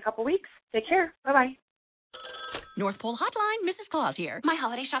you guys in a couple weeks. Take care. Bye-bye. North Pole Hotline, Mrs. Claus here. My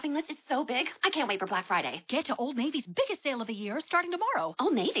holiday shopping list is so big, I can't wait for Black Friday. Get to Old Navy's biggest sale of the year starting tomorrow.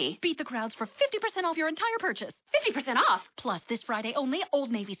 Old Navy? Beat the crowds for 50% off your entire purchase. 50% off? Plus, this Friday only,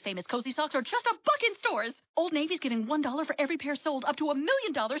 Old Navy's famous cozy socks are just $1 in stores. Old Navy's giving $1 for every pair sold up to $1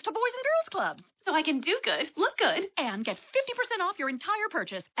 million to Boys and Girls Clubs. So I can do good, look good. And get 50% off your entire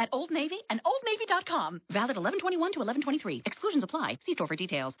purchase at Old Navy and OldNavy.com. Valid 11/21 to 11/23. Exclusions apply. See store for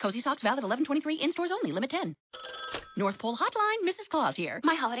details. Cozy socks valid 11/23. In stores only. Limit 10. North Pole Hotline, Mrs. Claus here.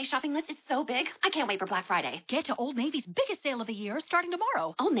 My holiday shopping list is so big, I can't wait for Black Friday. Get to Old Navy's biggest sale of the year starting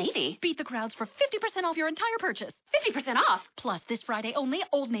tomorrow. Old Navy? Beat the crowds for 50% off your entire purchase. 50% off? Plus, this Friday only,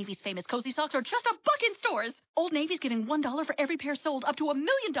 Old Navy's famous cozy socks are just $1 in stores. Old Navy's giving $1 for every pair sold up to $1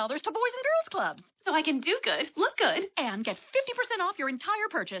 million to Boys and Girls Clubs. So I can do good, look good. And get 50% off your entire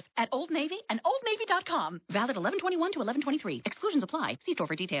purchase at Old Navy and OldNavy.com. Valid 11/21 to 11/23. Exclusions apply. See store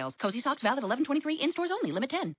for details. Cozy socks valid 11/23. In stores only. Limit 10.